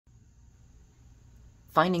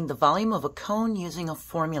Finding the volume of a cone using a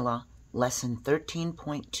formula, lesson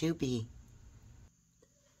 13.2b.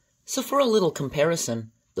 So for a little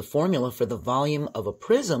comparison, the formula for the volume of a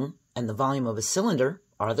prism and the volume of a cylinder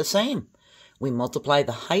are the same. We multiply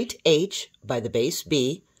the height h by the base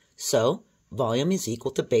b, so volume is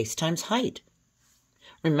equal to base times height.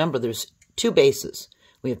 Remember, there's two bases.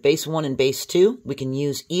 We have base 1 and base 2. We can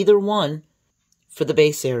use either one for the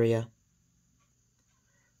base area.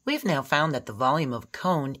 We've now found that the volume of a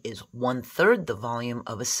cone is 1/3 the volume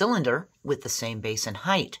of a cylinder with the same base and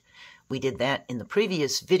height. We did that in the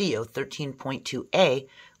previous video, 13.2a,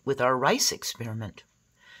 with our rice experiment.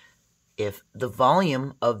 If the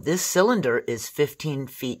volume of this cylinder is 15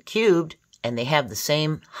 feet cubed and they have the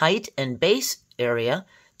same height and base area,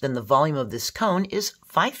 then the volume of this cone is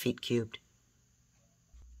 5 feet cubed.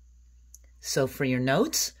 So for your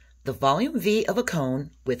notes, the volume V of a cone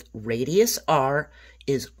with radius r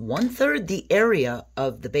is 1/3 the area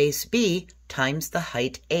of the base B times the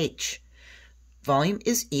height h. Volume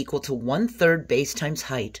is equal to 1/3 base times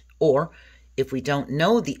height, or if we don't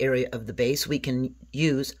know the area of the base, we can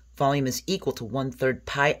use volume is equal to 1/3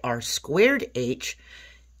 pi r squared h,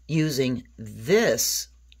 using this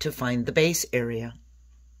to find the base area.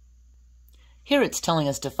 Here it's telling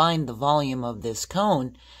us to find the volume of this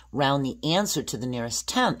cone, round the answer to the nearest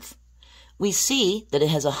tenth. We see that it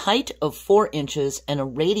has a height of 4 inches and a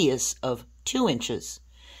radius of 2 inches.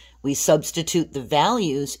 We substitute the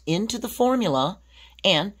values into the formula,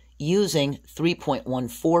 and using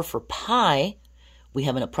 3.14 for pi, we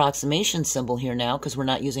have an approximation symbol here now because we're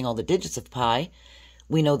not using all the digits of pi.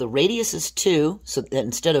 We know the radius is 2, so that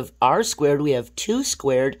instead of r squared, we have 2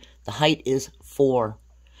 squared. The height is 4.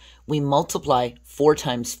 We multiply 4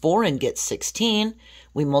 times 4 and get 16.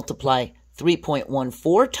 We multiply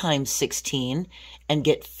 3.14 times 16 and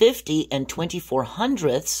get 50 and 24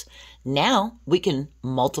 hundredths. Now we can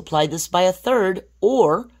multiply this by 1/3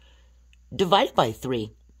 or divide it by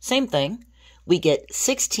 3. Same thing. We get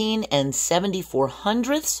 16 and 74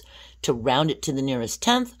 hundredths. To round it to the nearest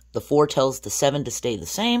tenth, the 4 tells the 7 to stay the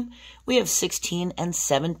same. We have 16 and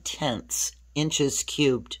 7/10 inches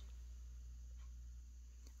cubed.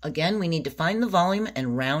 Again, we need to find the volume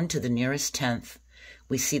and round to the nearest tenth.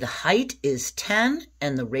 We see the height is 10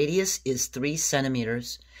 and the radius is 3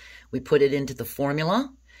 centimeters. We put it into the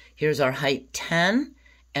formula. Here's our height 10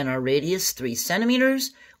 and our radius 3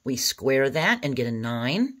 centimeters. We square that and get a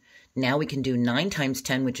 9. Now we can do 9 times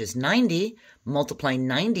 10, which is 90. Multiply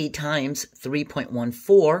 90 times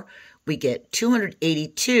 3.14. We get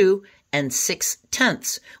 282 and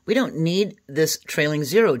 6/10. We don't need this trailing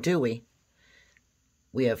 0, do we?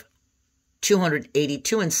 We have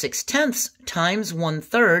 282 and 6/10 times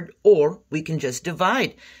 1/3, or we can just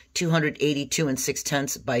divide 282 and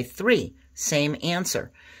 6/10 by 3. Same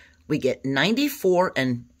answer. We get 94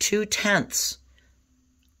 and 2/10.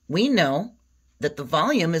 We know that the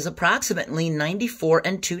volume is approximately 94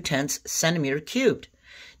 and 2/10 centimeter cubed.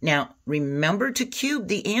 Now, remember to cube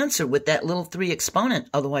the answer with that little 3 exponent,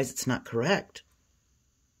 otherwise it's not correct.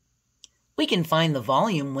 We can find the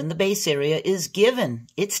volume when the base area is given.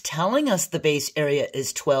 It's telling us the base area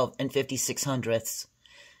is 12 and 56 hundredths.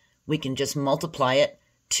 We can just multiply it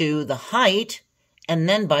to the height and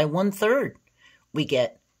then by 1/3. We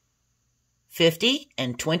get 50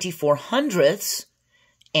 and 24 hundredths.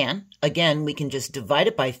 And again, we can just divide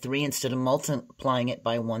it by 3 instead of multiplying it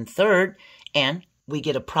by 1/3. And we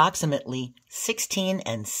get approximately 16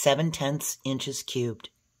 and 7/10 inches cubed.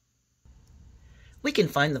 We can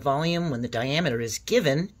find the volume when the diameter is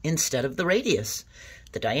given instead of the radius.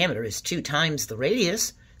 The diameter is 2 times the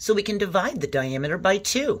radius, so we can divide the diameter by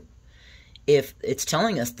 2. If it's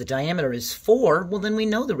telling us the diameter is 4, well, then we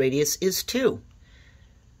know the radius is 2.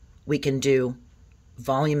 We can do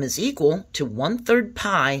volume is equal to 1/3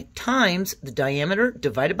 pi times the diameter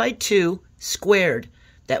divided by 2 squared.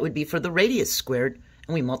 That would be for the radius squared,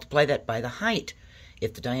 and we multiply that by the height.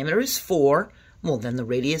 If the diameter is 4, well, then the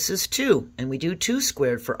radius is 2, and we do 2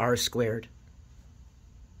 squared for r squared.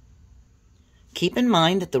 Keep in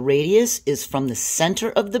mind that the radius is from the center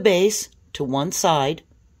of the base to one side,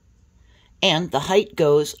 and the height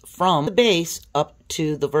goes from the base up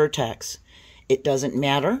to the vertex. It doesn't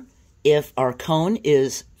matter if our cone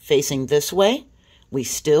is facing this way. We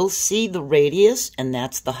still see the radius, and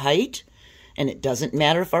that's the height. And it doesn't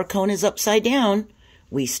matter if our cone is upside down.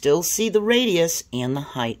 We still see the radius and the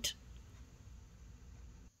height.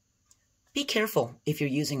 Be careful if you're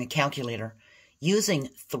using a calculator. Using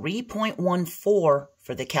 3.14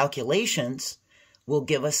 for the calculations will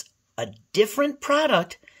give us a different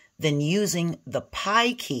product than using the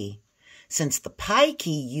pi key. Since the pi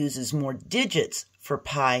key uses more digits for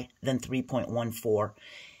pi than 3.14.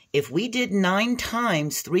 If we did 9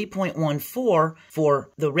 times 3.14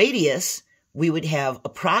 for the radius, we would have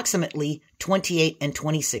approximately 28 and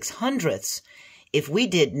 26 hundredths. If we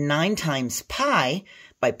did 9 times pi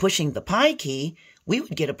by pushing the pi key, we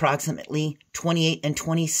would get approximately 28 and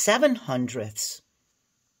 27 hundredths.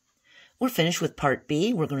 We're finished with part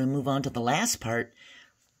B. We're going to move on to the last part.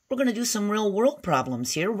 We're going to do some real world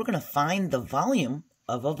problems here. We're going to find the volume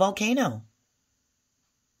of a volcano.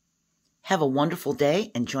 Have a wonderful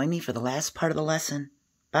day and join me for the last part of the lesson.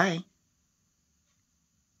 Bye.